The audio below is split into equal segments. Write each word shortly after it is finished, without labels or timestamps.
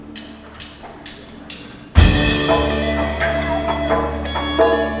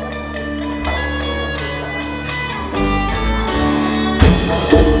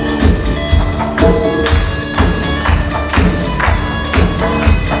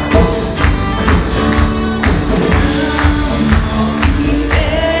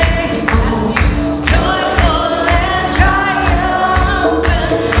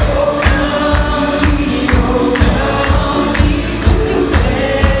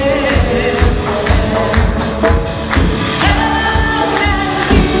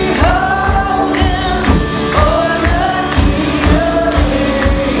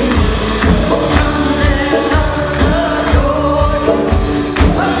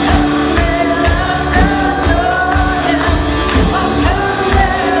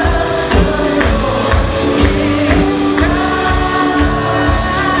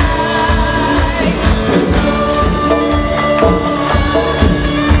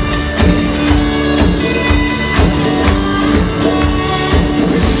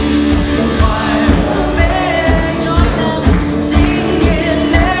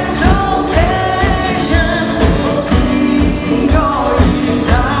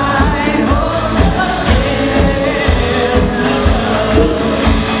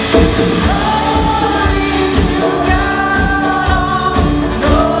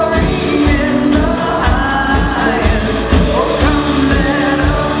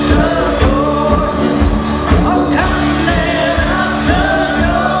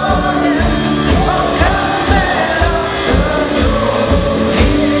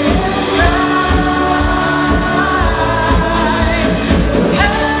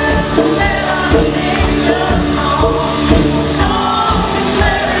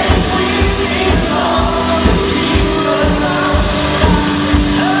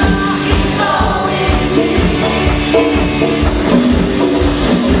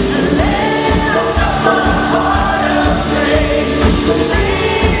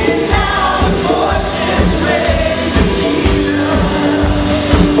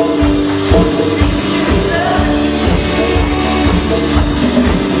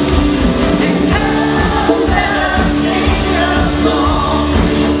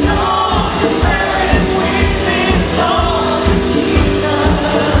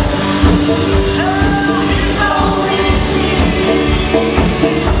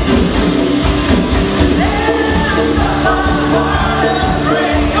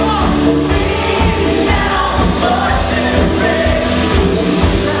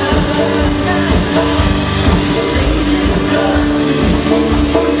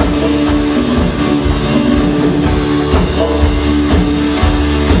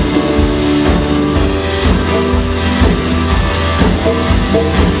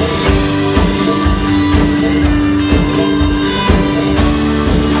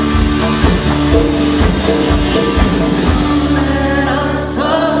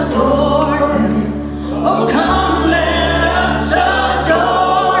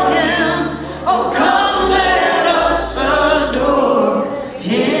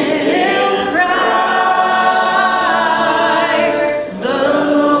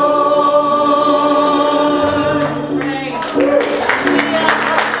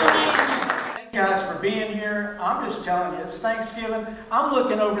I'm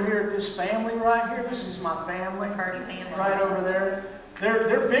looking over here at this family right here. This is my family. Party family. Right over there.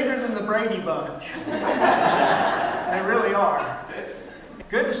 They're bigger than the Brady Bunch. They really are.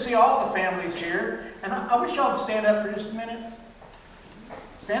 Good to see all the families here. And I wish y'all would stand up for just a minute.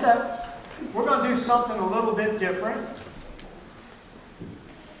 Stand up. We're going to do something a little bit different.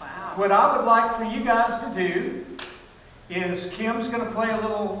 Wow. What I would like for you guys to do is Kim's going to play a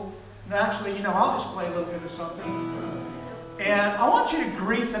little, actually, I'll just play a little bit of something. And I want you to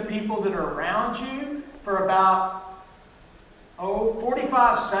greet the people that are around you for about,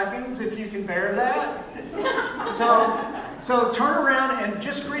 45 seconds, if you can bear that. So turn around and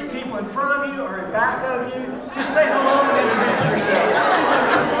just greet people in front of you or in back of you. Just say hello and introduce yourself.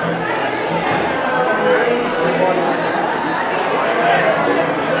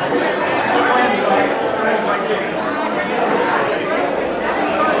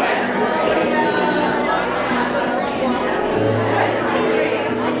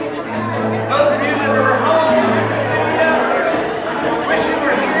 Those of you that are at home, good to see you. Wish you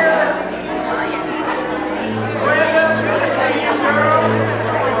were here. Brenda, good to see you, girl.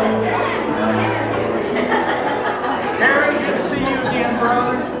 Harry, good to see you again,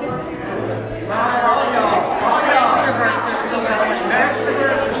 brother. Bye, all y'all. Extroverts are still going.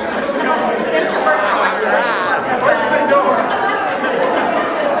 Extroverts are still going. Introverts are like that. Where's the door?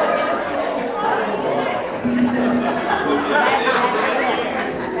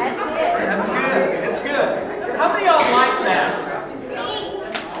 That's good. It's good. How many of y'all like that?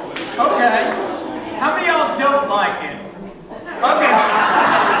 Okay. How many of y'all don't like it? Okay.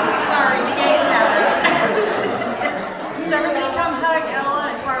 Sorry, the gays have it. So everybody come hug Ella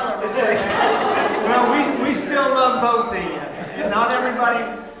and Carla real quick. Well, we still love both of you. And not everybody,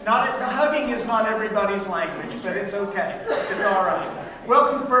 hugging is not everybody's language, but it's okay. It's all right.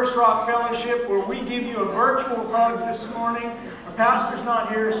 Welcome to First Rock Fellowship, where we give you a virtual hug this morning. Our pastor's not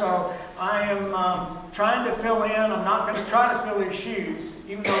here, so I am trying to fill in. I'm not going to try to fill his shoes,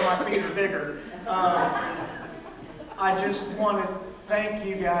 even though my feet are bigger. I just want to thank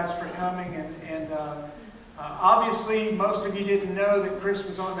you guys for coming, and obviously most of you didn't know that Chris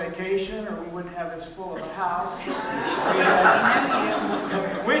was on vacation, or we wouldn't have this full of a house.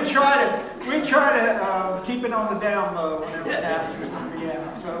 We try to keep it on the down low whenever pastor's going to be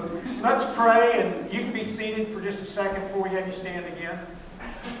out. So let's pray, and you can be seated for just a second before we have you stand again.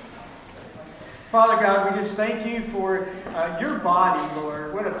 Father God, we just thank you for your body,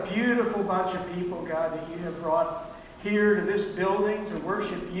 Lord. What a beautiful bunch of people, God, that you have brought here to this building to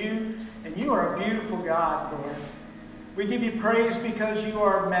worship you. And you are a beautiful God, Lord. We give you praise because you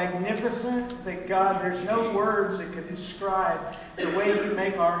are magnificent, that God, there's no words that could describe the way you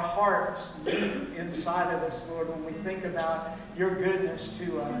make our hearts beat inside of us, Lord, when we think about your goodness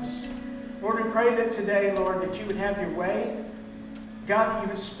to us. Lord, we pray that today, Lord, that you would have your way. God, that you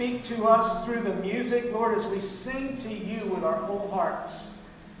would speak to us through the music, Lord, as we sing to you with our whole hearts.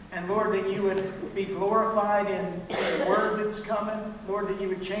 And Lord, that you would be glorified in the word that's coming. Lord, that you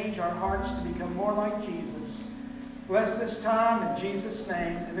would change our hearts to become more like Jesus. Bless this time in Jesus'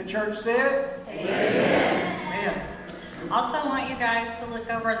 name. And the church said, Amen. Amen. Also want you guys to look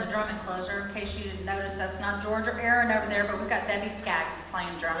over in the drum enclosure in case you didn't notice. That's not George or Aaron over there, but we've got Debbie Skaggs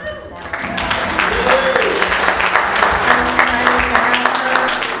playing drums this morning.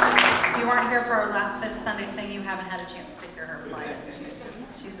 If you weren't here for our last Fifth Sunday sing, you haven't had a chance to hear her play.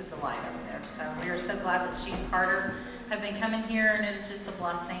 She's a delight over there. So we are so glad that she and Carter have been coming here, and it is just a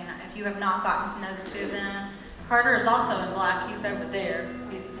blessing. If you have not gotten to know the two of them, Carter is also in black. He's over there.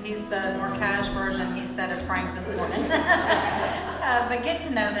 He's the more cash version. He said at Frank this morning. But get to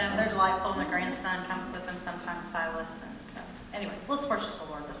know them. They're delightful, and the grandson comes with them sometimes, Silas. And so, anyways, let's worship the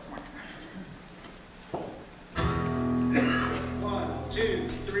Lord this morning. 1, 2,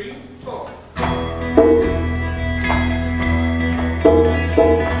 3, 4.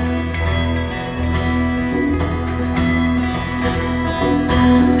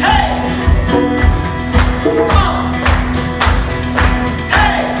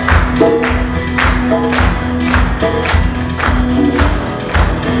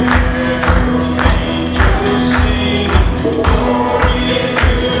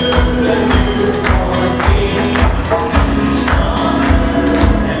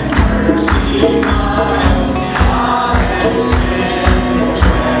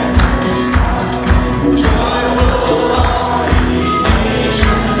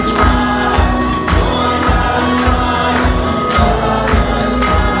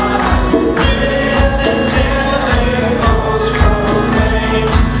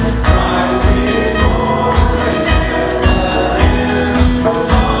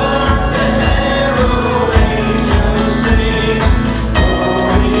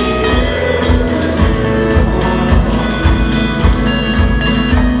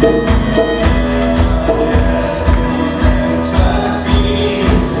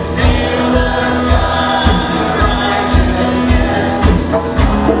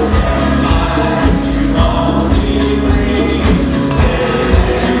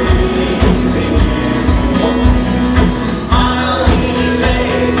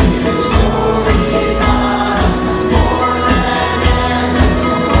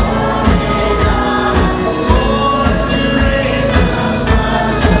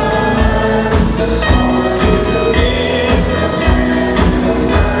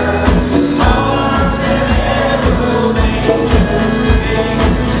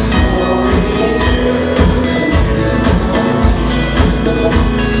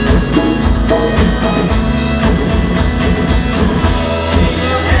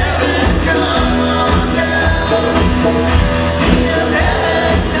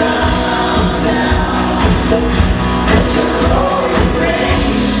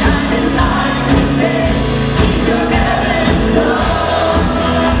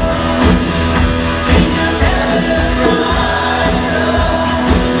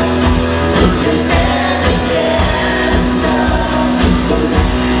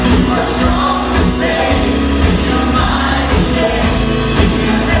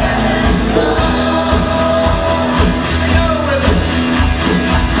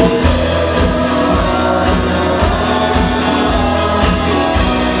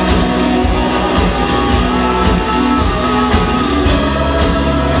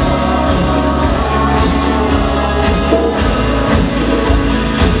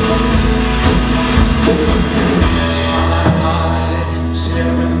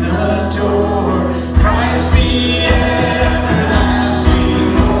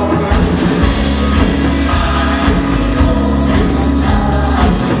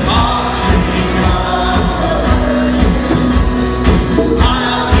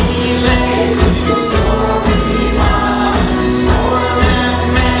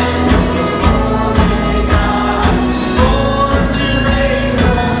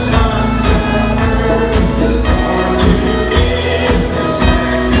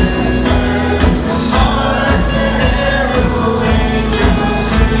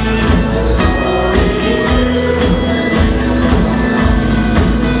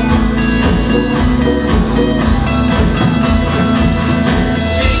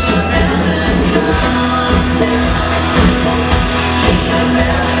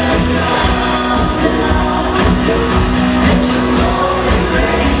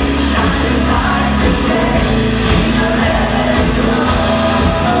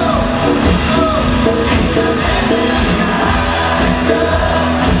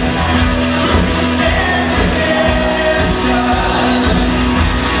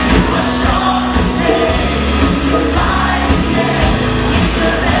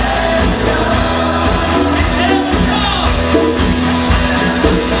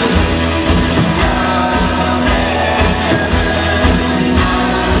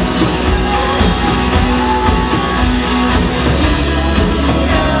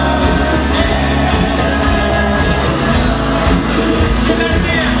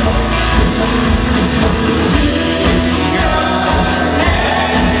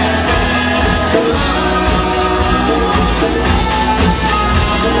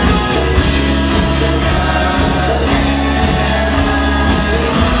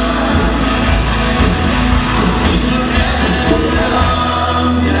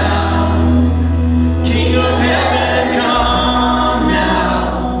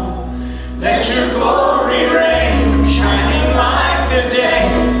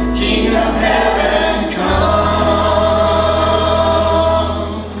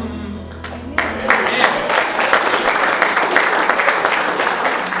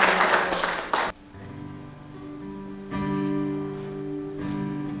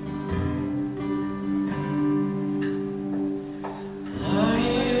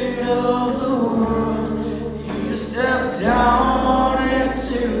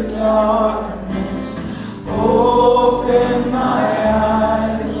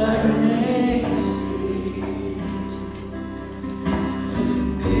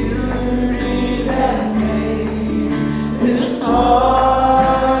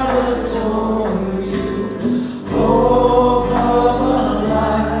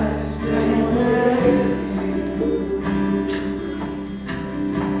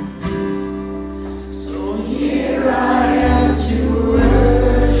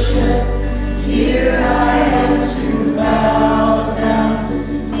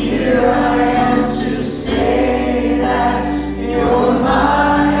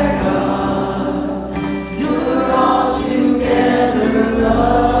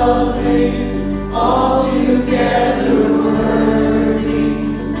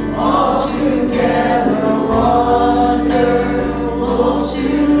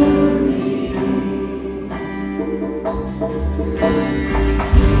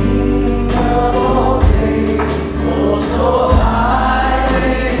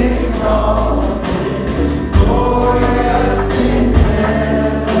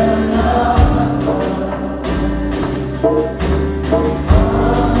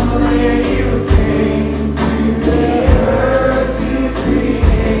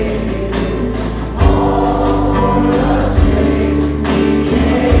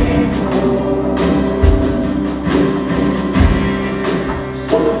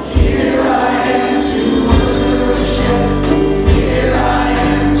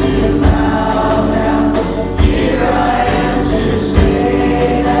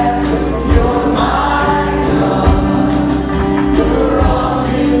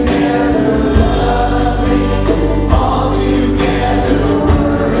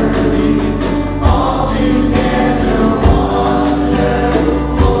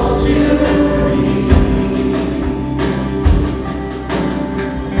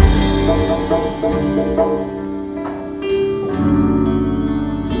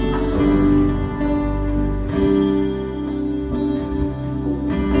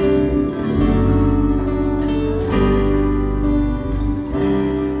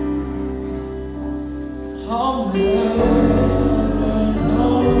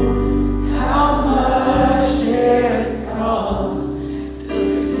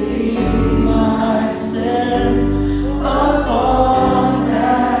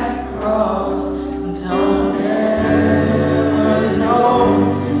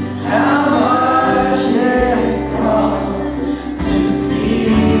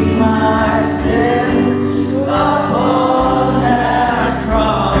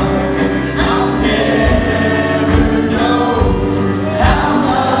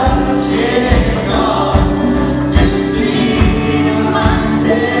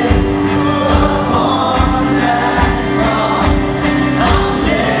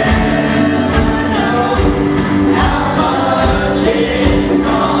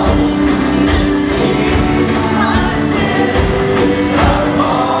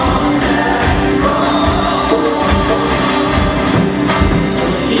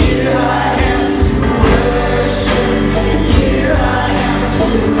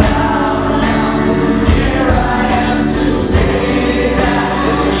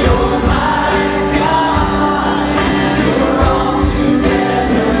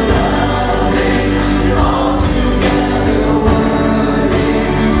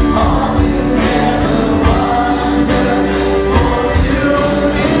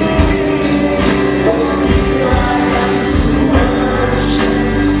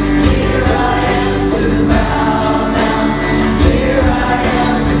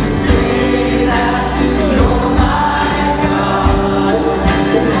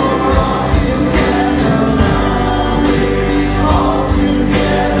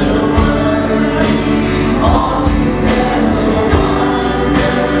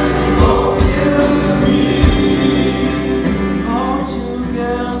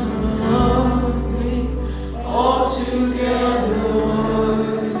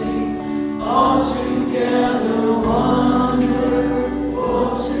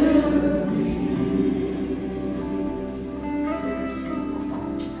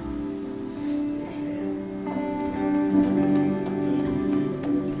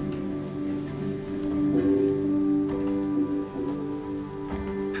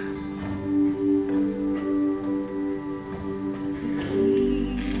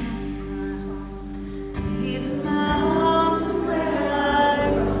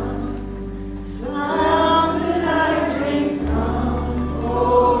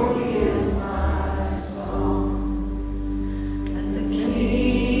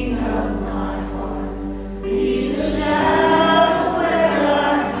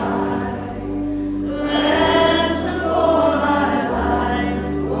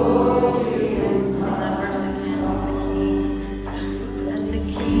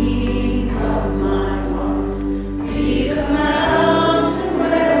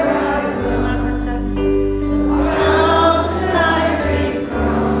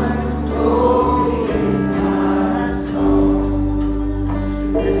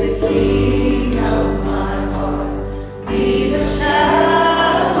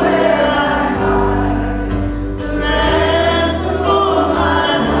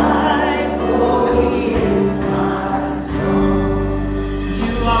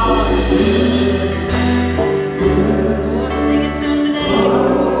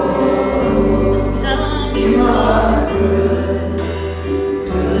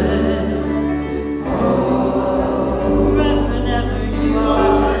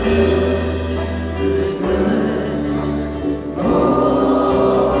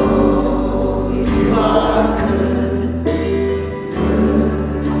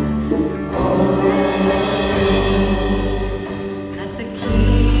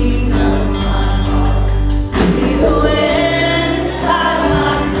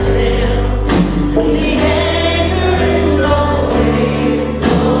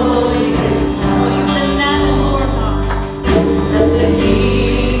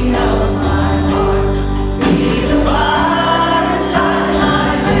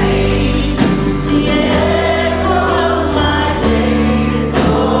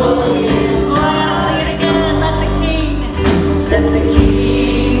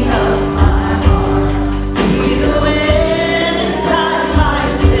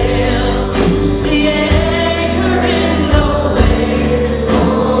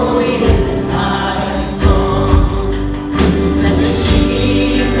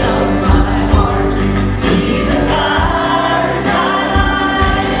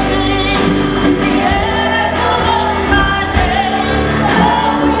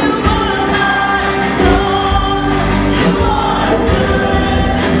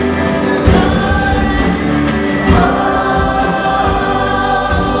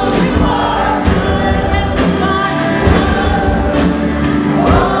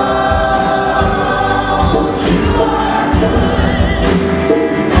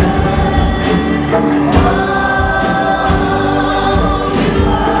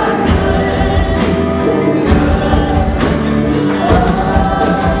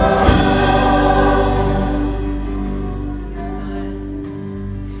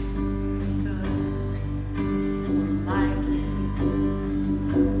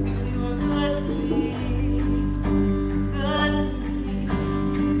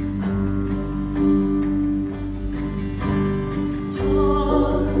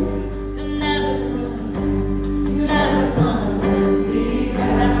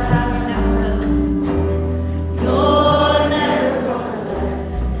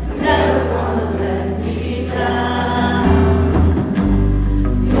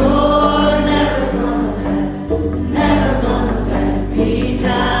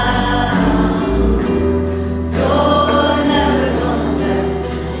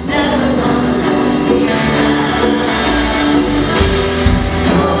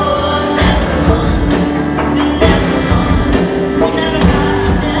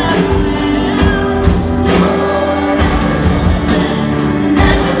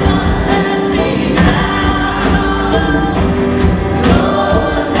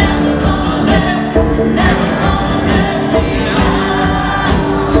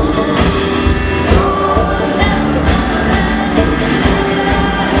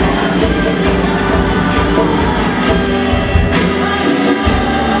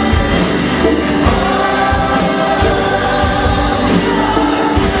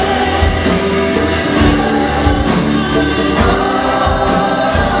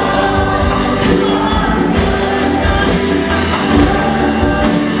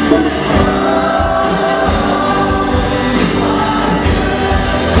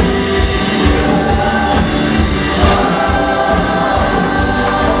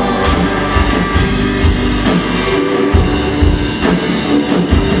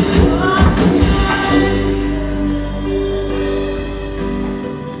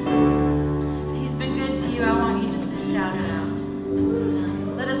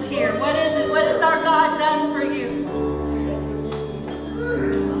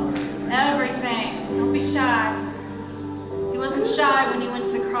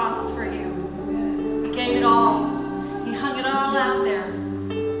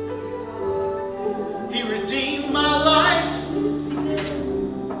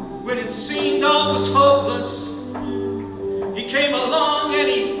 it seemed all was hopeless, He came along and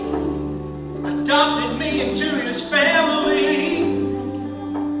He adopted me into His family.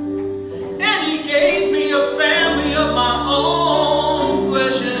 And He gave me a family of my own,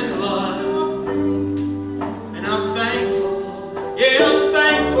 flesh and blood. And I'm thankful, yeah, I'm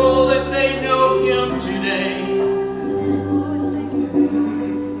thankful that they know Him today.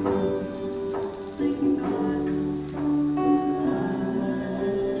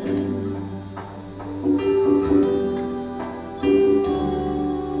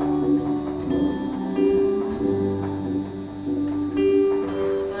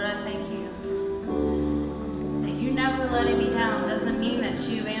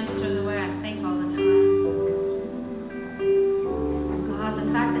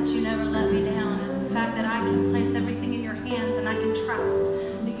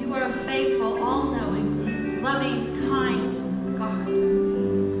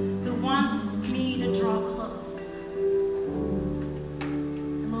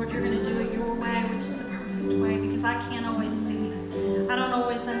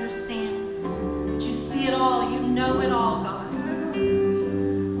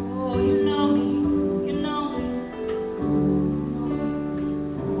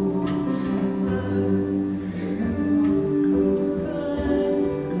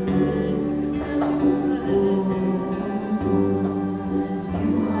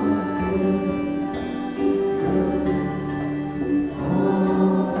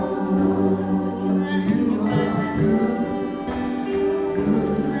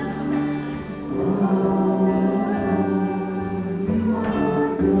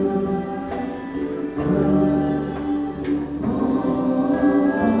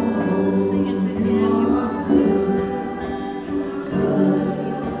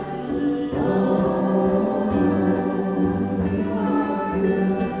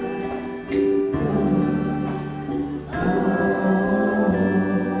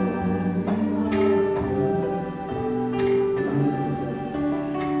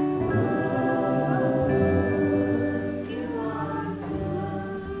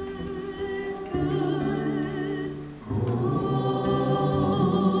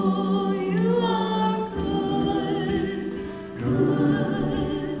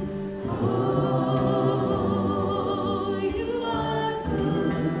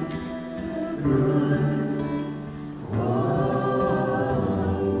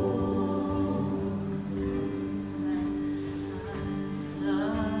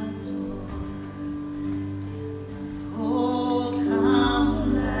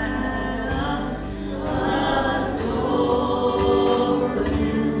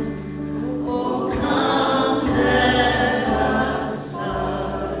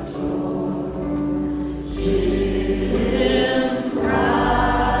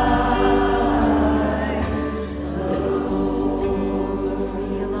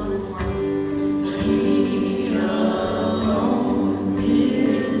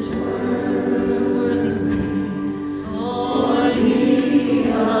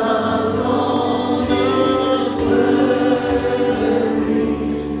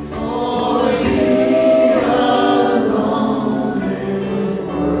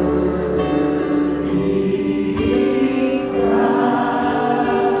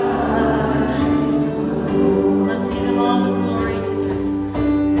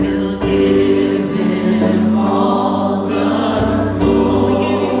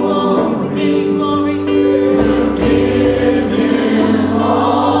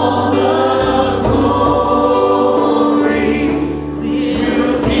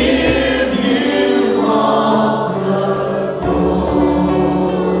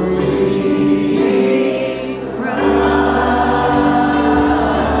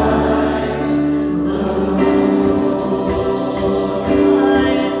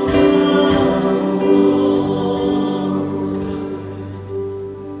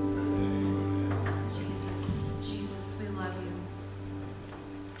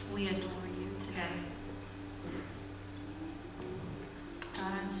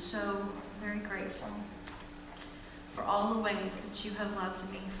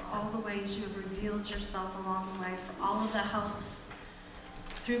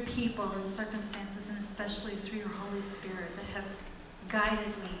 Through people and circumstances, and especially through your Holy Spirit that have guided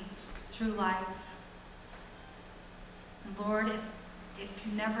me through life. And Lord, if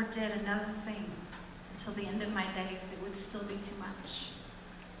you never did another thing until the end of my days, it would still be too much.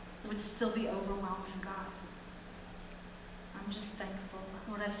 It would still be overwhelming, God. I'm just thankful.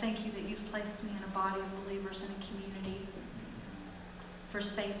 Lord, I thank you that you've placed me in a body of believers in a community for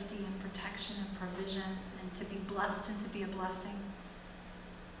safety and protection and provision and to be blessed and to be a blessing.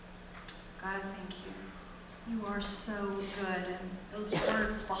 God, thank you. You are so good, and those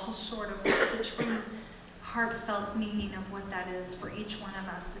words fall short of the true heartfelt meaning of what that is for each one of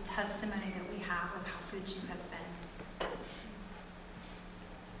us, the testimony that we have of how good you have been.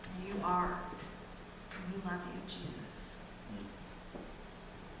 You are. And we love you, Jesus.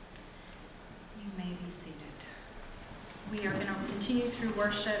 You may be seated. We are going to continue through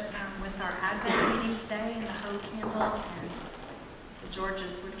worship with our Advent meeting today and the Hope Candle. And the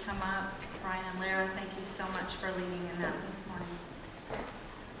Georges would come up. Brian and Lara, thank you so much for leading in that this morning.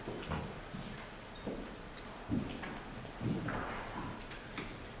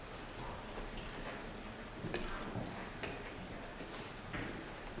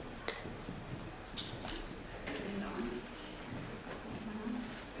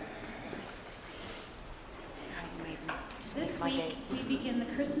 This week, we begin the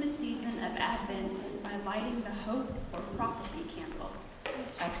Christmas season of Advent by lighting the Hope or Prophecy candle.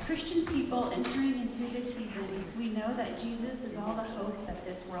 As Christian people entering into this season, we know that Jesus is all the hope that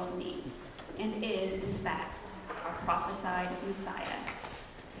this world needs, and is, in fact, our prophesied Messiah,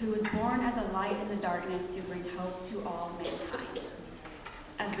 who was born as a light in the darkness to bring hope to all mankind.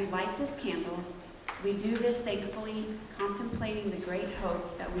 As we light this candle, we do this thankfully, contemplating the great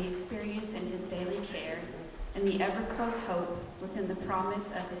hope that we experience in his daily care and the ever-close hope within the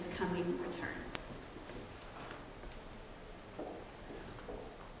promise of his coming return.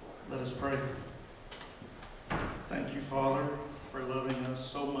 Let us pray. Thank you, Father, for loving us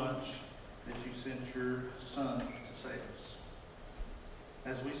so much that you sent your Son to save us.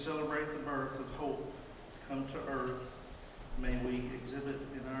 As we celebrate the birth of hope come to earth, may we exhibit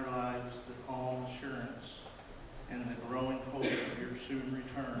in our lives the calm assurance and the growing hope of your soon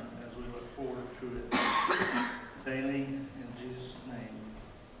return as we look forward to it daily. In Jesus' name,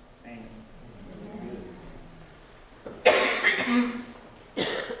 amen.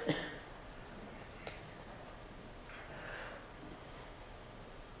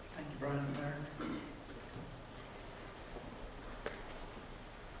 Thank you, Brian and Larry.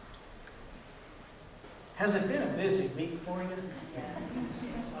 Has it been a busy week for you?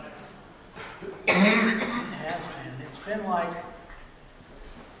 It has been. It's been like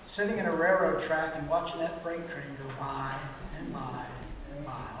sitting in a railroad track and watching that freight train go by and by and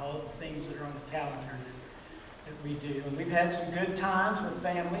by. All the things that are on the calendar that we do. And we've had some good times with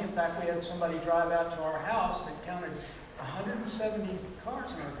family. In fact, we had somebody drive out to our house that counted 170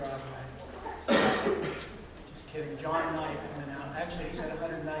 cars in our driveway. Just kidding. John and I coming out. Actually, he said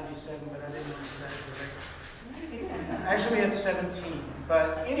 197, but I didn't exaggerate. Actually, we had 17.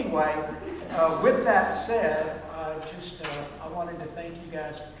 But anyway, with that said, I wanted to thank you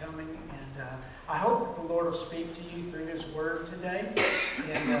guys for coming, and I hope that the Lord will speak to you through his word today.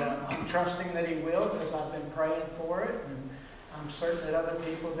 And I'm trusting that he will, because I've been praying for it, and I'm certain that other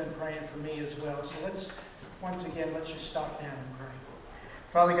people have been praying for me as well. So let's just stop down and pray.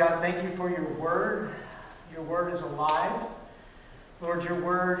 Father God, thank you for your word. Your word is alive. Lord, your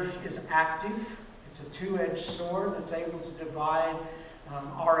word is active. It's a two-edged sword that's able to divide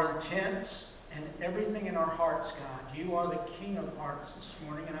our intents and everything in our hearts, God. You are the King of hearts this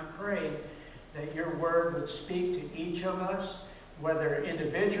morning, and I pray that your word would speak to each of us, whether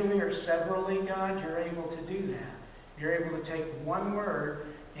individually or severally, God. You're able to do that. You're able to take one word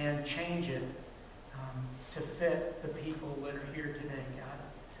and change it to fit the people that are here today, God.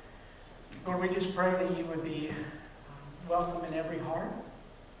 Lord, we just pray that you would be welcome in every heart.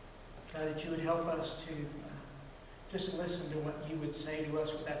 God, that you would help us to just listen to what you would say to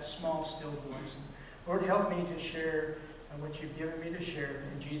us with that small, still voice. And Lord, help me to share what you've given me to share.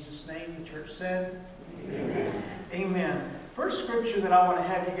 In Jesus' name, the church said, amen. Amen. First scripture that I want to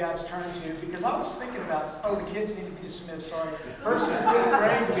have you guys turn to, because I was thinking about, the kids need to be dismissed, sorry. First and fifth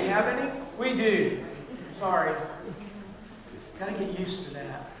grade, do we have any? We do. Sorry. Got to get used to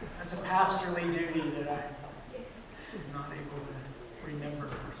that. That's a pastorly duty that I'm not able to remember.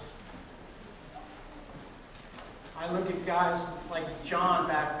 I look at guys like John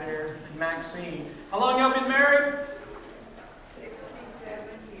back there and Maxine. How long y'all been married? 67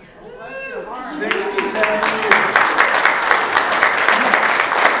 years. 67 years.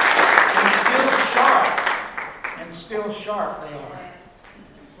 And still sharp they are.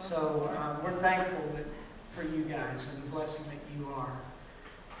 So we're thankful for you guys and the blessing that you are.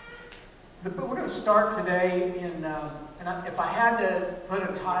 But we're going to start today in, if I had to put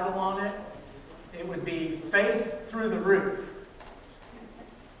a title on it, it would be Faith Through the Roof.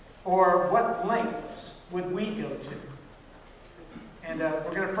 Or what lengths would we go to? And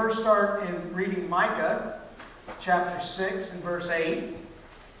we're going to first start in reading Micah chapter 6 and verse 8.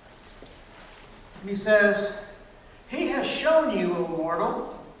 And he says, He has shown you, O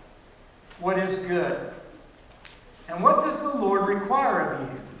mortal, what is good. And what does the Lord require of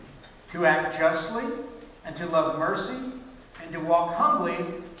you? To act justly, and to love mercy, and to walk humbly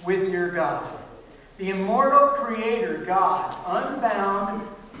with your God. The immortal Creator God, unbound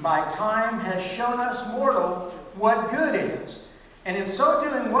by time, has shown us mortal what good is. And in so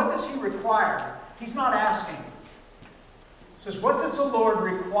doing, what does He require? He's not asking. He says, what does the Lord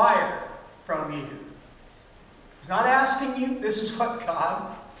require from you? He's not asking you. This is what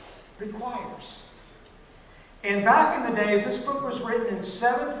God requires. And back in the days, this book was written in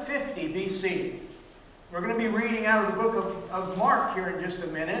 750 BC. We're going to be reading out of the book of Mark here in just a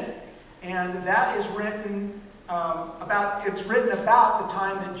minute. And that is written about the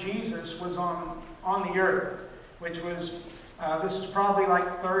time that Jesus was on the earth, which was, this is probably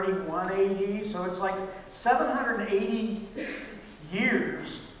like 31 AD. So it's like 780 years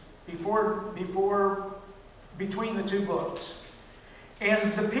between the two books.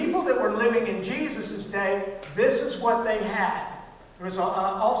 And the people that were living in Jesus' day, this is what they had. There was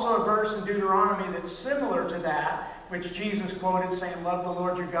also a verse in Deuteronomy that's similar to that, which Jesus quoted, saying, love the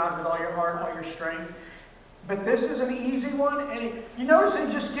Lord your God with all your heart, all your strength. But this is an easy one. And you notice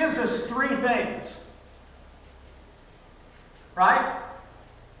it just gives us three things. Right?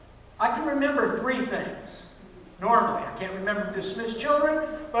 I can remember three things. Normally, I can't remember dismissed children,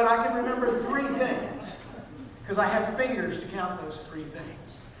 but I can remember three things. Because I have fingers to count those three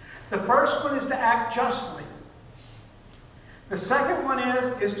things. The first one is to act justly. The second one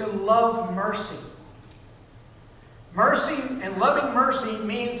is to love mercy. Mercy and loving mercy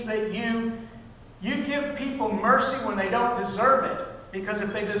means that you give people mercy when they don't deserve it. Because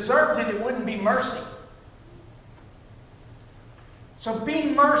if they deserved it, it wouldn't be mercy. So be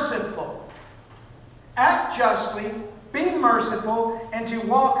merciful. Act justly, be merciful, and to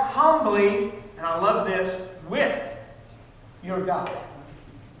walk humbly, and I love this, with your God.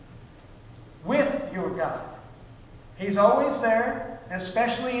 With your God. He's always there, and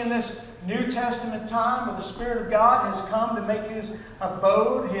especially in this New Testament time where the Spirit of God has come to make His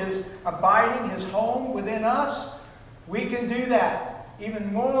abode, His abiding, His home within us. We can do that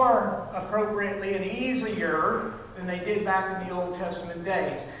even more appropriately and easier than they did back in the Old Testament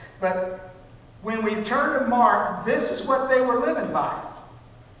days. But when we turn to Mark, this is what they were living by.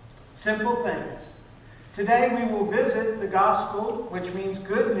 Simple things. Today we will visit the gospel, which means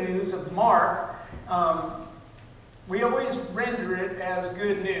good news, of Mark. We always render it as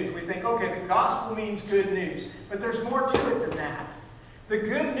good news. We think, okay, the gospel means good news. But there's more to it than that. The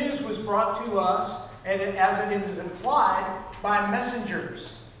good news was brought to us, and as it is implied, by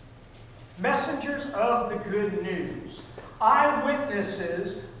messengers. Messengers of the good news.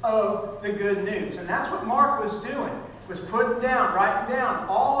 Eyewitnesses of the good news. And that's what Mark was doing. Was putting down, writing down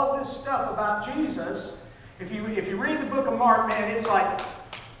all of this stuff about Jesus. If you read the book of Mark, man, it's like,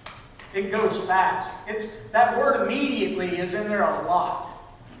 it goes fast. That word immediately is in there a lot.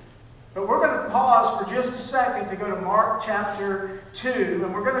 But we're going to pause for just a second to go to Mark chapter 2,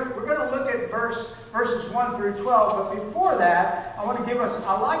 and we're going to look at verses 1 through 12. But before that, I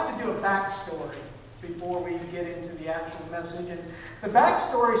like to do a backstory before we get into the actual message. And the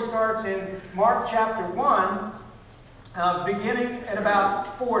backstory starts in Mark chapter 1, beginning at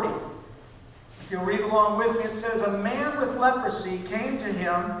about 40. If you'll read along with me, it says, a man with leprosy came to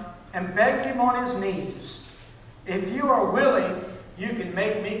him and begged him on his knees, if you are willing, you can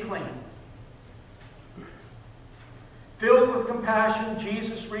make me clean. Filled with compassion,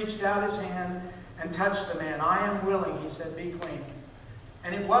 Jesus reached out His hand and touched the man. I am willing, He said, be clean.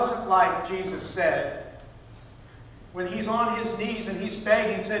 And it wasn't like Jesus said, when He's on His knees and He's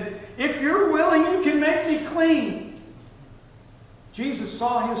begging, said, if you're willing, you can make me clean. Jesus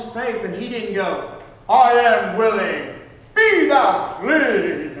saw his faith and He didn't go, I am willing, be thou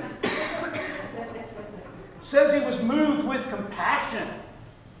clean. Says He was moved with compassion.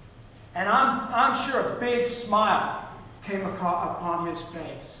 And I'm sure a big smile came upon His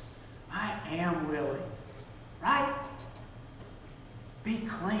face. I am willing. Right? Be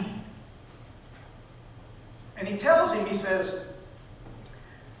clean. And He tells him, He says,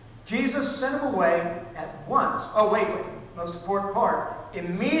 Jesus sent him away at once. Oh, wait. Most important part.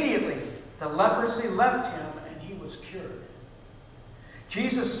 Immediately, the leprosy left him and he was cured.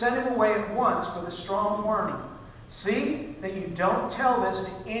 Jesus sent him away at once with a strong warning. See that you don't tell this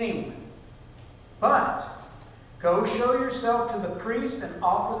to anyone. But go show yourself to the priest and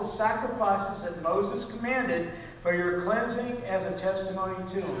offer the sacrifices that Moses commanded for your cleansing as a testimony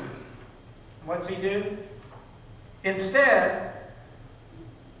to him. What's he do? Instead,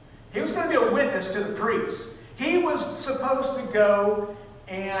 he was going to be a witness to the priest. He was supposed to go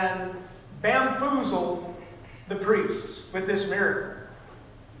and bamboozle the priests with this miracle.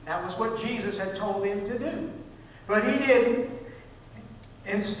 That That was what Jesus had told him to do. But he didn't.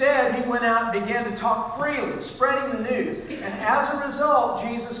 Instead, he went out and began to talk freely, spreading the news. And as a result,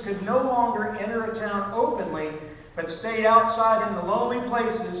 Jesus could no longer enter a town openly, but stayed outside in the lonely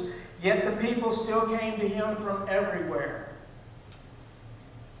places, yet the people still came to him from everywhere.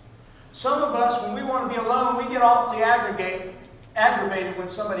 Some of us, when we want to be alone, we get awfully aggravated when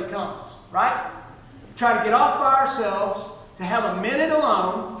somebody comes, right? Try to get off by ourselves, to have a minute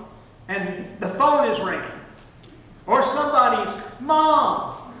alone, and the phone is ringing. Or somebody's,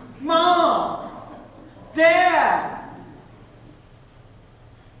 Mom, Dad.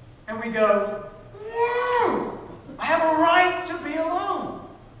 And we go, I have a right to be alone.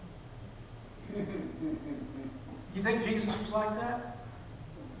 You think Jesus was like that?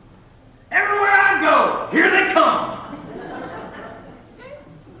 Everywhere I go, here they come.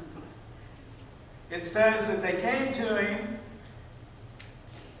 It says that they came to him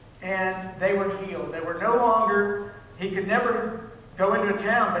and they were healed. They were no longer, he could never go into a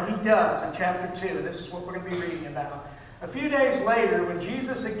town, but he does in chapter 2. And this is what we're going to be reading about. A few days later, when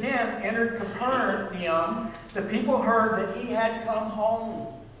Jesus again entered Capernaum, the people heard that he had come home.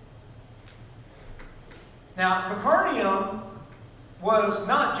 Now, Capernaum was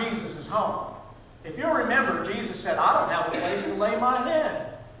not Jesus' home. If you'll remember, Jesus said, I don't have a place to lay my head.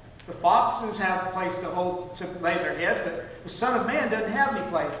 The foxes have a place to lay their heads, but the Son of Man doesn't have any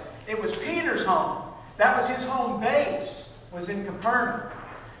place. It was Peter's home. That was his home base, was in Capernaum.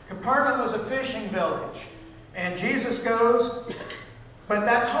 Capernaum was a fishing village. And Jesus goes, but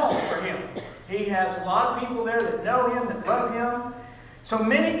that's home for him. He has a lot of people there that know him, that love him. So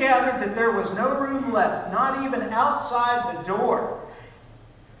many gathered that there was no room left, not even outside the door.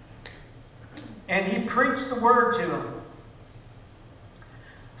 And he preached the word to them.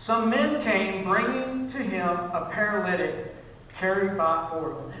 Some men came, bringing to him a paralytic carried by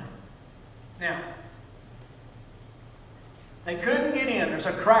 4 of them. Now, they couldn't get in. There's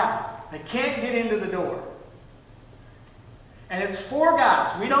a crowd. They can't get into the door. And it's 4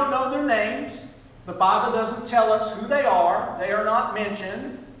 guys. We don't know their names. The Bible doesn't tell us who they are. They are not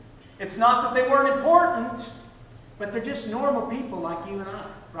mentioned. It's not that they weren't important, but they're just normal people like you and I,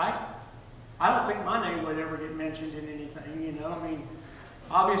 right? I don't think my name would ever get mentioned in anything, you know. I mean,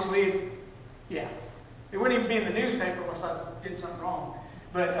 obviously, yeah. It wouldn't even be in the newspaper unless I did something wrong.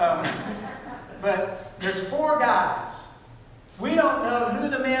 But there's 4 guys. We don't know who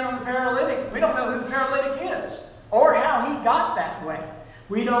the man on the paralytic, we don't know who the paralytic is or how he got that way.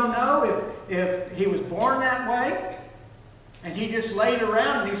 We don't know if he was born that way and he just laid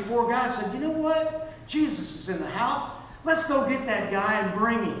around and these 4 guys said, you know what? Jesus is in the house. Let's go get that guy and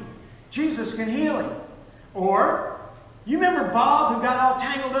bring him. Jesus can heal him. Or, you remember Bob who got all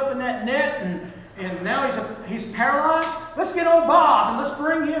tangled up in that net and now he's paralyzed? Let's get old Bob and let's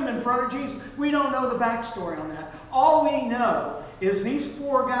bring him in front of Jesus. We don't know the backstory on that. All we know is these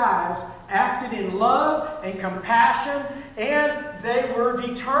 4 guys acted in love and compassion, and they were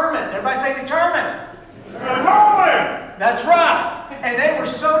determined. Everybody say determined. Determined! That's right. And they were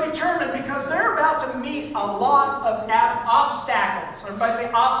so determined because they're about to meet a lot of obstacles. Everybody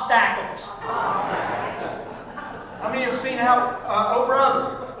say obstacles. How many have seen Oh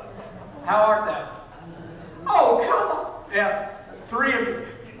Brother? How art thou? Oh, come on. Yeah, 3 of you.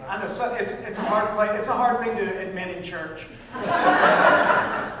 I know it's a hard play. It's a hard thing to admit in church.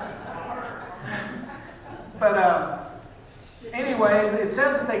 But anyway, it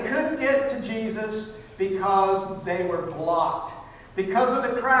says that they couldn't get to Jesus because they were blocked. Because of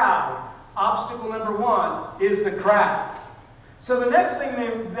the crowd. Obstacle number 1 is the crowd. So the next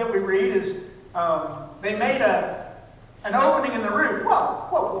thing that we read is they made an opening in the roof.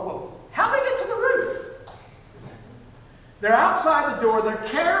 Whoa. How'd they get to the roof? They're outside the door. They're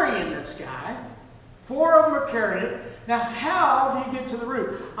carrying this guy. 4 of them are carrying it. Now, how do you get to the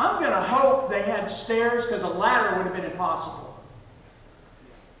roof? I'm going to hope they had stairs because a ladder would have been impossible.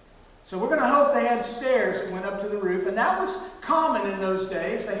 So we're going to hope they had stairs that went up to the roof. And that was common in those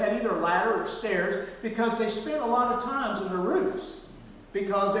days. They had either a ladder or stairs because they spent a lot of times on the roofs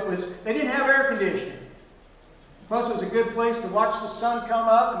because they didn't have air conditioning. Plus, it was a good place to watch the sun come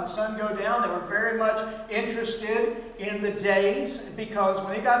up and the sun go down. They were very much interested in the days because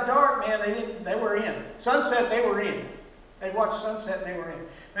when it got dark, man, they were in. Sunset, they were in. They'd watch sunset and they were in.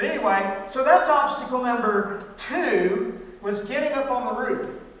 But anyway, so that's obstacle number 2 was getting up on the roof.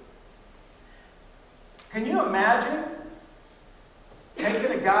 Can you imagine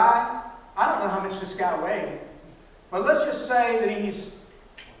taking a guy, I don't know how much this guy weighed, but let's just say that he's,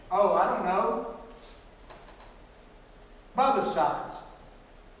 I don't know, Bubba's size.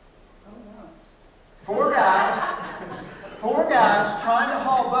 4 guys trying to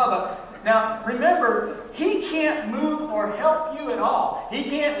haul Bubba Now, remember, he can't move or help you at all. He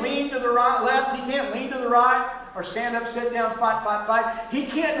can't lean to the right, left. He can't lean to the right or stand up, sit down, fight. He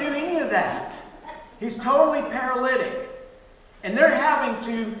can't do any of that. He's totally paralytic. And they're having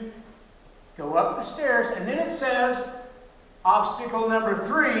to go up the stairs. And then it says, obstacle number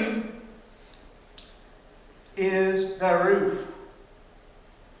 3 is the roof.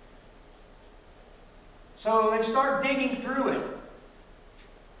 So they start digging through it.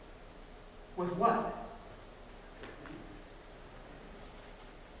 With what?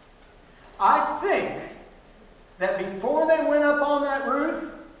 I think that before they went up on that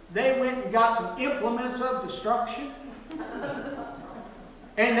roof, they went and got some implements of destruction.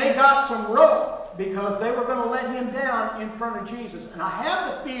 And they got some rope because they were going to let him down in front of Jesus. And I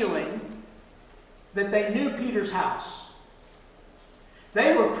have the feeling that they knew Peter's house.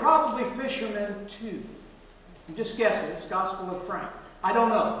 They were probably fishermen too. I'm just guessing. It's Gospel of Frank. I don't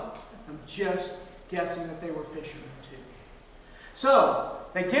know. I'm just guessing that they were fishermen too. So,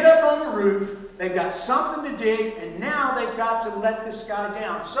 they get up on the roof, they've got something to dig, and now they've got to let this guy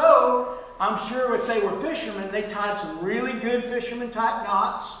down. So, I'm sure if they were fishermen, they tied some really good fisherman-type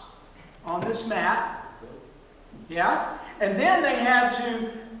knots on this mat. Yeah? And then they had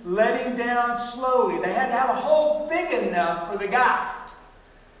to let him down slowly. They had to have a hole big enough for the guy.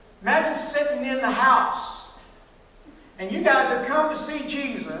 Imagine sitting in the house, and you guys have come to see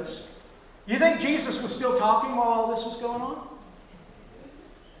Jesus. You think Jesus was still talking while all this was going on?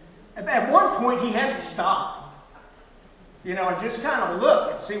 At one point, he had to stop. You know, and just kind of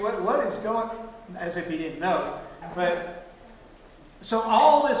look and see what is going on, as if he didn't know. But so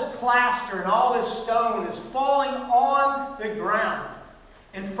all this plaster and all this stone is falling on the ground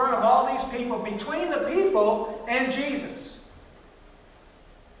in front of all these people, between the people and Jesus.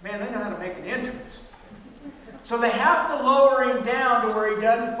 Man, they know how to make an entrance. So they have to lower him down to where he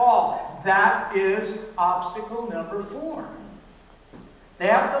doesn't fall. That is obstacle number 4. They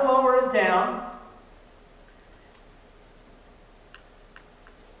have to lower it down.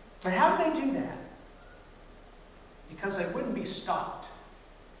 But how did they do that? Because they wouldn't be stopped.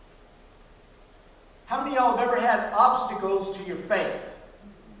 How many of y'all have ever had obstacles to your faith?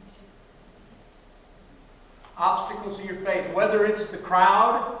 Obstacles to your faith. Whether it's the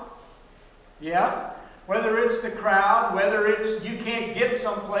crowd, yeah. Whether it's the crowd, whether it's you can't get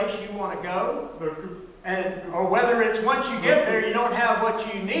someplace you want to go, or whether it's once you get there you don't have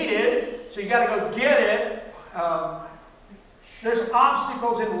what you needed, so you got to go get it. There's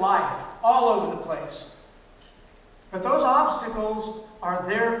obstacles in life all over the place. But those obstacles are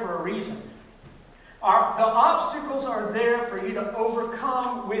there for a reason. The obstacles are there for you to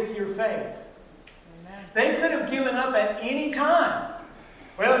overcome with your faith. Amen. They could have given up at any time.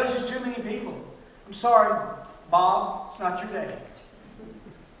 Well, there's just too many people. I'm sorry, Bob, it's not your day.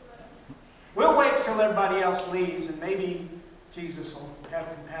 We'll wait till everybody else leaves and maybe Jesus will have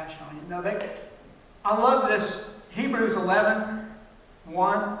compassion on you. No, I love this. Hebrews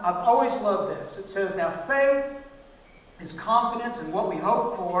 11:1. I've always loved this. It says, now faith is confidence in what we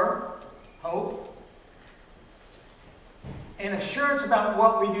hope for, hope, and assurance about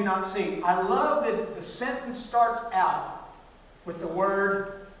what we do not see. I love that the sentence starts out with the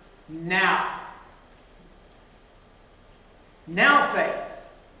word now. Now faith.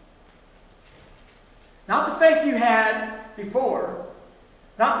 Not the faith you had before,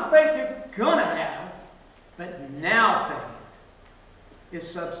 not the faith you're going to have, but now faith is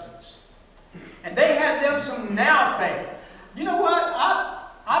substance. And they had them some now faith. You know what?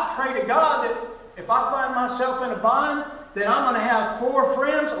 I pray to God that if I find myself in a bind, that I'm going to have 4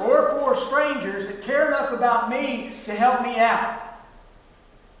 friends or 4 strangers that care enough about me to help me out.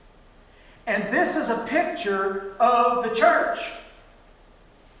 And this is a picture of the church.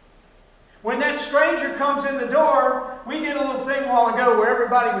 When that stranger comes in the door, we did a little thing a while ago where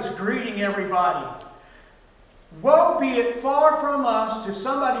everybody was greeting everybody. Woe be it far from us to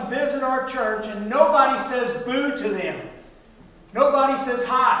somebody visit our church and nobody says boo to them. Nobody says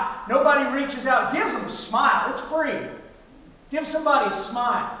hi. Nobody reaches out. Gives them a smile. It's free. Give somebody a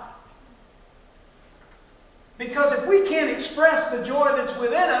smile. Because if we can't express the joy that's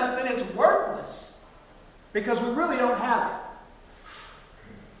within us, then it's worthless. Because we really don't have it.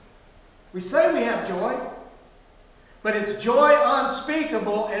 We say we have joy, but it's joy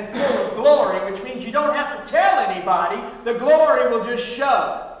unspeakable and full of glory, which means you don't have to tell anybody. The glory will just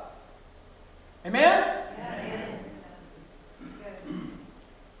show. Amen? Yes.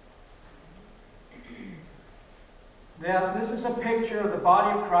 Yes, this is a picture of the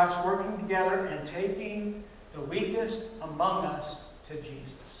body of Christ working together and taking the weakest among us to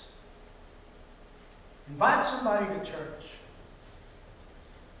Jesus. Invite somebody to church.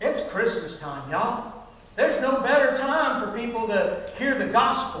 It's Christmas time, y'all. There's no better time for people to hear the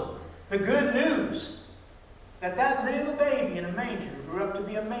gospel, the good news, that that little baby in a manger grew up to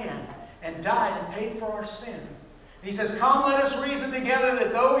be a man and died and paid for our sin. And he says, come, let us reason together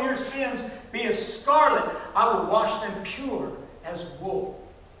that though your sins be as scarlet, I will wash them pure as wool.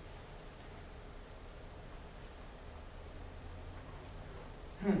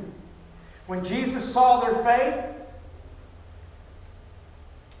 When Jesus saw their faith,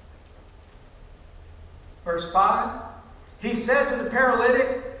 verse 5, he said to the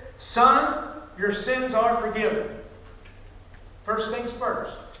paralytic, son, your sins are forgiven. First things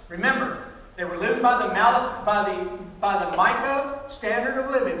first. Remember, they were living by the Micah standard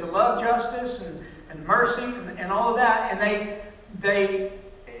of living, to love justice and mercy and all of that. And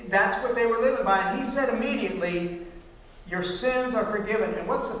that's what they were living by. And he said immediately, your sins are forgiven. And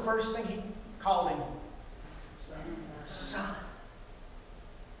what's the first thing he called him? Son.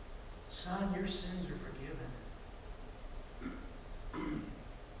 Son, your sins are forgiven.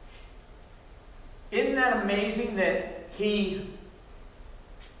 Isn't that amazing that he,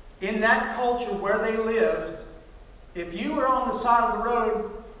 in that culture where they lived, if you were on the side of the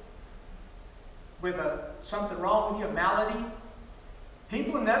road with something wrong with you, a malady,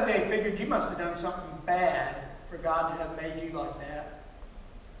 people in that day figured you must have done something bad for God to have made you like that.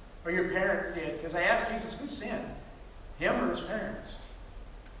 Or your parents did. Because they asked Jesus, who sinned? Him or his parents?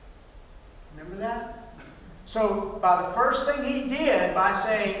 Remember that? So, by the first thing he did, by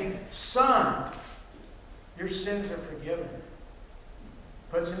saying, son, your sins are forgiven,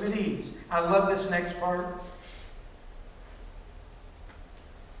 puts him at ease. I love this next part.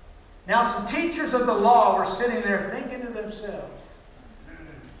 Now, some teachers of the law were sitting there thinking to themselves,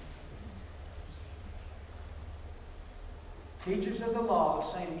 teachers of the law, the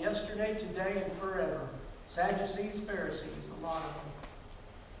same yesterday, today, and forever. Sadducees, Pharisees, a lot of them.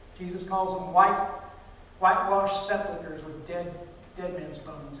 Jesus calls them whitewashed sepulchres with dead men's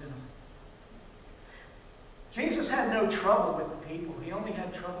bones in them. Jesus had no trouble with the people. He only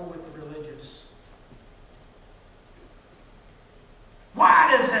had trouble with the religious.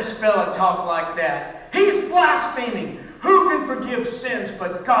 Why does this fella talk like that? He's blaspheming. Who can forgive sins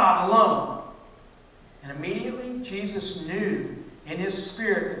but God alone? And immediately Jesus knew in his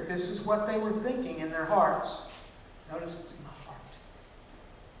spirit that this is what they were thinking in their hearts. Notice it's in the heart.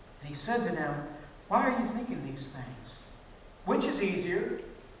 And he said to them, why are you thinking these things? Which is easier?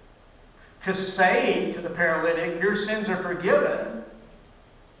 To say to the paralytic, your sins are forgiven,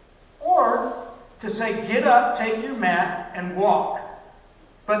 or to say, get up, take your mat, and walk.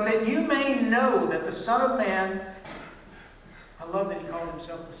 But that you may know that the Son of Man, I love that he called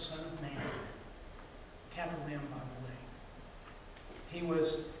himself the Son of Man. Capital M, by the way. He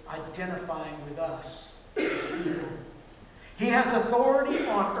was identifying with us as people. He has authority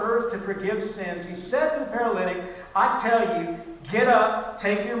on earth to forgive sins. He said to the paralytic, I tell you, get up,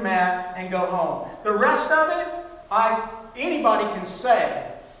 take your mat, and go home. The rest of it, anybody can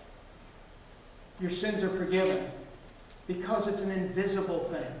say, your sins are forgiven. Because it's an invisible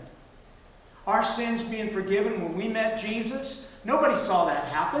thing. Our sins being forgiven when we met Jesus, nobody saw that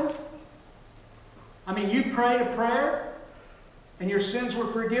happen. I mean, you prayed a prayer and your sins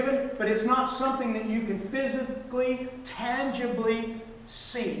were forgiven, but it's not something that you can physically, tangibly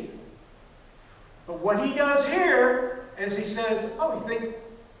see. But what he does here is he says, oh,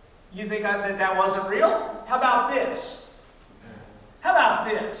 you think that wasn't real? How about this? How about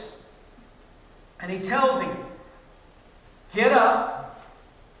this? And he tells him, get up,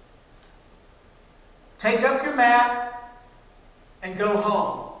 take up your mat, and go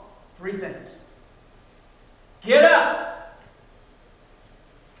home. 3 things. Get up.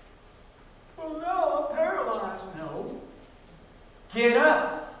 Oh no, I'm paralyzed. No. Get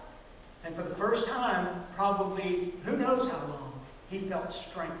up. And for the first time, probably, who knows how long, he felt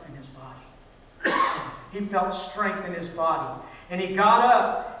strength in his body. He felt strength in his body. And he got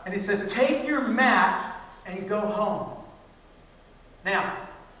up, and he says, take your mat and go home. Now,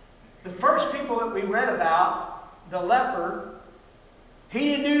 the first people that we read about, the leper, he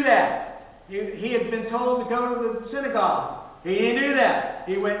didn't do that. He had been told to go to the synagogue. He didn't do that.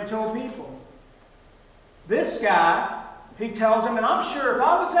 He went and told people. This guy, he tells him, and I'm sure if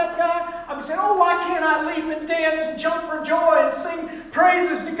I was that guy, I'd be saying, oh, why can't I leap and dance and jump for joy and sing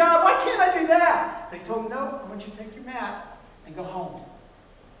praises to God? Why can't I do that? But he told him, no, I want you to take your mat and go home.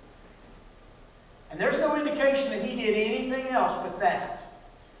 And there's no indication that he did anything else but that.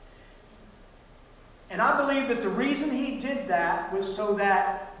 And I believe that the reason he did that was so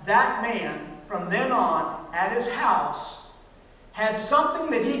that that man, from then on, at his house, had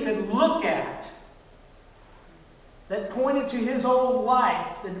something that he could look at that pointed to his old life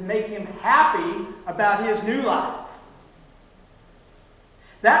that would make him happy about his new life.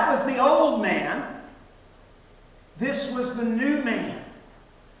 That was the old man. This was the new man.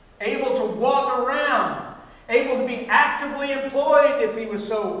 Able to walk around. Able to be actively employed if he was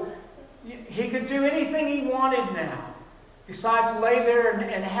so... He could do anything he wanted now. Besides lay there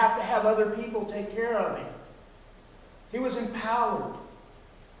and have to have other people take care of him. He was empowered.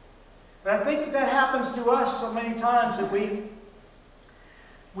 But I think that happens to us so many times that we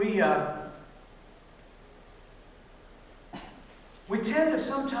tend to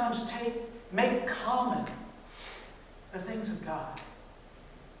sometimes make common the things of God.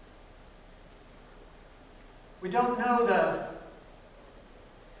 We don't know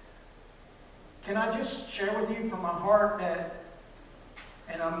Can I just share with you from my heart that,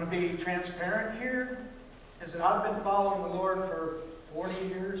 and I'm going to be transparent here, is that I've been following the Lord for 40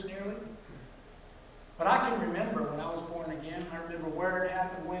 years nearly. But I can remember when I was born again. I remember where it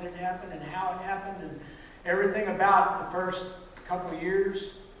happened, when it happened, and how it happened, and everything about the first couple of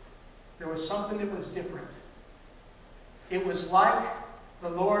years. There was something that was different. It was like the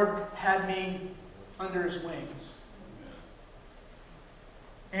Lord had me under His wings.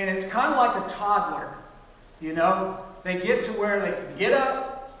 And it's kind of like a toddler, you know. They get to where they can get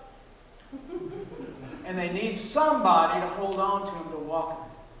up, and they need somebody to hold on to them to walk them.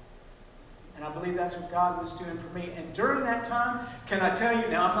 And I believe that's what God was doing for me. And during that time, can I tell you,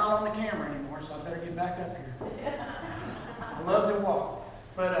 now I'm not on the camera anymore, so I better get back up here. I love to walk.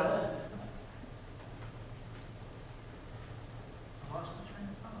 But, I lost my train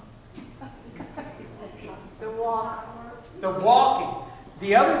of thought. The walking.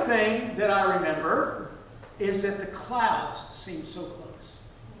 The other thing that I remember is that the clouds seemed so close.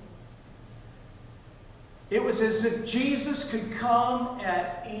 It was as if Jesus could come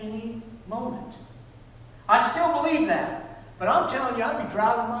at any moment. I still believe that. But I'm telling you, I'd be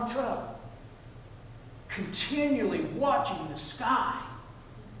driving my truck, continually watching the sky,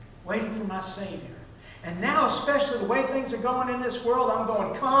 waiting for my Savior. And now, especially the way things are going in this world, I'm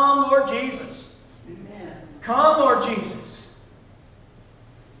going, come, Lord Jesus. Amen. Come, Lord Jesus.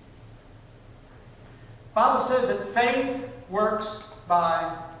 The Bible says that faith works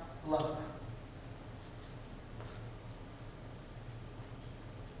by love.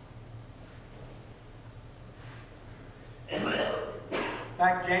 In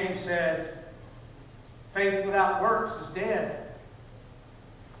fact, James said, faith without works is dead.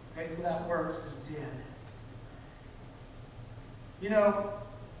 Faith without works is dead. You know,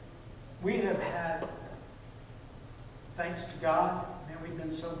 we have had, thanks to God, man, we've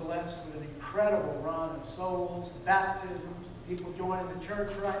been so blessed with an incredible run of souls, baptisms, people joining the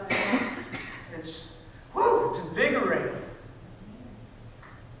church right now. It's invigorating.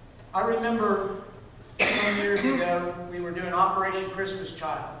 I remember 20 years ago, we were doing Operation Christmas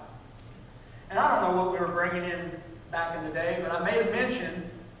Child. And I don't know what we were bringing in back in the day, but I made a mention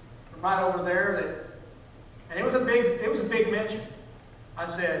from right over there and it was a big mention. I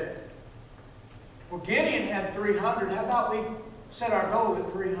said, well, Gideon had 300. How about we set our goal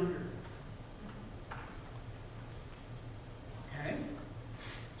at 300? Okay.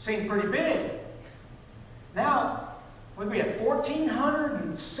 Seemed pretty big. Now, what did we have?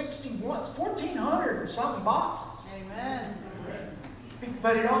 1,461. It's 1,400 and something boxes. Amen.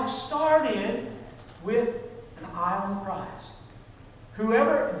 But it all started with an eye on the prize.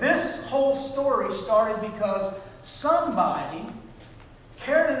 This whole story started because somebody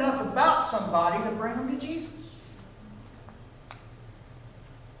cared enough about somebody to bring them to Jesus.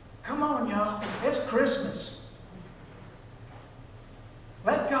 Come on, y'all. It's Christmas.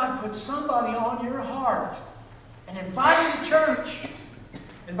 Let God put somebody on your heart and invite them to church.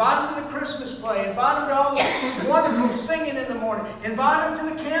 Invite them to the Christmas play. Invite them to all the wonderful singing in the morning. Invite them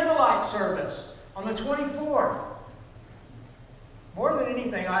to the candlelight service on the 24th. More than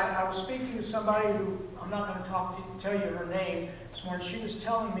anything, I was speaking to somebody who, I'm not going to tell you her name this morning. She was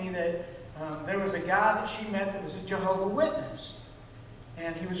telling me that there was a guy that she met that was a Jehovah's Witness.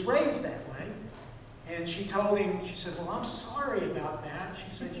 And he was raised that way. And she told him, she said, well, I'm sorry about that.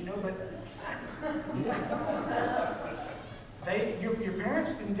 She said, you know, but your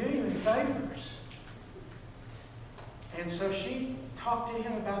parents didn't do you any favors. And so she talked to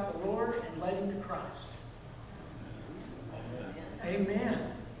him about the Lord and led him to Christ.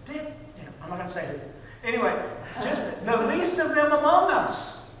 Amen. I'm not going to say it. Anyway, just the least of them among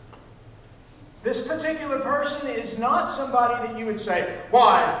us. This particular person is not somebody that you would say,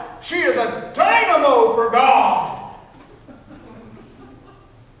 why, she is a dynamo for God.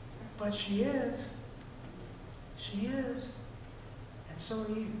 But she is. She is. And so are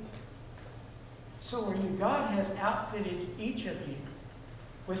you. So are you. God has outfitted each of you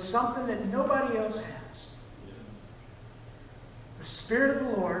with something that nobody else has. The Spirit of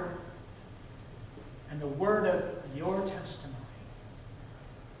the Lord and the word of your testimony.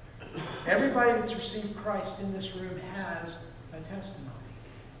 Everybody that's received Christ in this room has a testimony.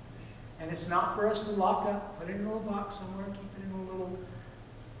 And it's not for us to lock up, put it in a little box somewhere, keep it in a little...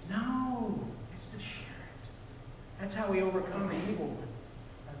 No, it's to share it. That's how we overcome the evil one.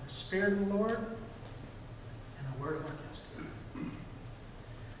 By the Spirit of the Lord and the word of our testimony.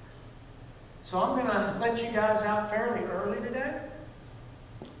 So I'm going to let you guys out fairly early today.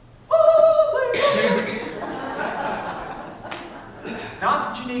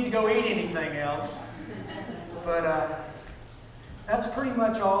 Not that you need to go eat anything else, but that's pretty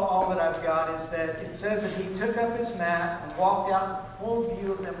much all that I've got, is that it says that he took up his mat and walked out in full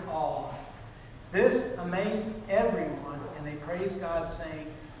view of them all. This amazed everyone, and they praised God, saying,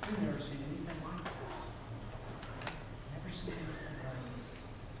 "We've never seen anything like this. Never seen anything like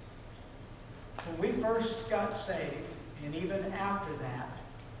this." When we first got saved, and even after that,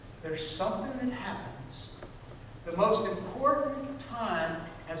 there's something that happens. The most important time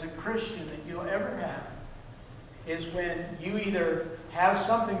as a Christian that you'll ever have is when you either have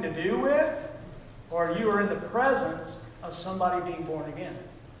something to do with or you are in the presence of somebody being born again.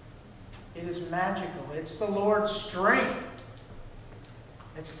 It is magical. It's the Lord's strength.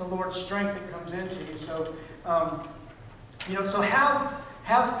 It's the Lord's strength that comes into you. So, so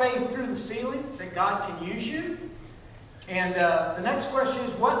have faith through the ceiling that God can use you. And the next question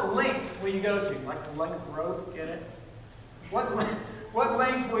is, what length will you go to? Like the length of rope, get it? What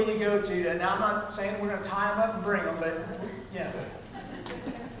length will you go to? Now, I'm not saying we're going to tie them up and bring them, but yeah.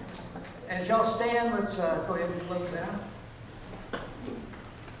 As y'all stand, let's go ahead and close out.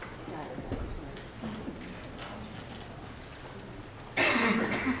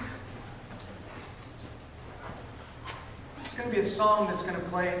 It's going to be a song that's going to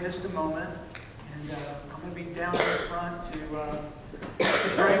play in just a moment. And I'm going to be down in front to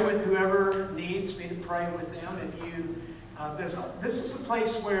pray with whoever needs me to pray with them. If you, this is a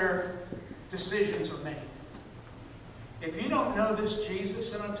place where decisions are made. If you don't know this Jesus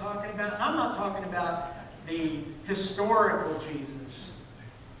that I'm talking about, I'm not talking about the historical Jesus.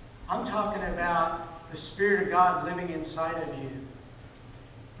 I'm talking about the Spirit of God living inside of you.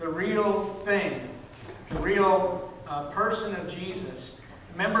 The real thing. The real person of Jesus.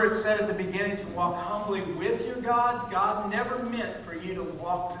 Remember, it said at the beginning to walk humbly with your God. God never meant for you to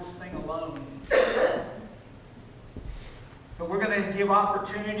walk this thing alone. But we're going to give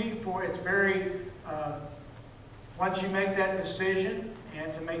opportunity for it's very, once you make that decision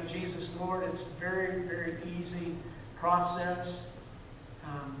and to make Jesus Lord, it's a very, very easy process.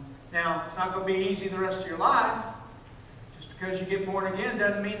 Now, it's not going to be easy the rest of your life. Just because you get born again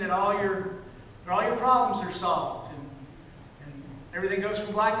doesn't mean that all your problems are solved. Everything goes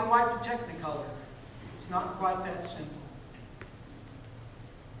from black and white to technicolor. It's not quite that simple.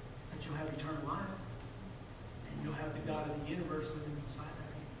 But you'll have eternal life. And you'll have the God of the universe living inside of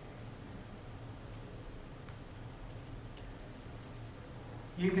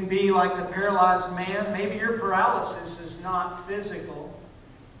you. You can be like the paralyzed man. Maybe your paralysis is not physical.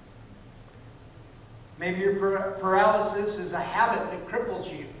 Maybe your paralysis is a habit that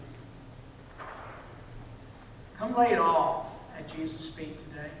cripples you. Come lay it all at Jesus' feet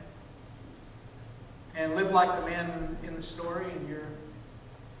today. And live like the man in the story, and you're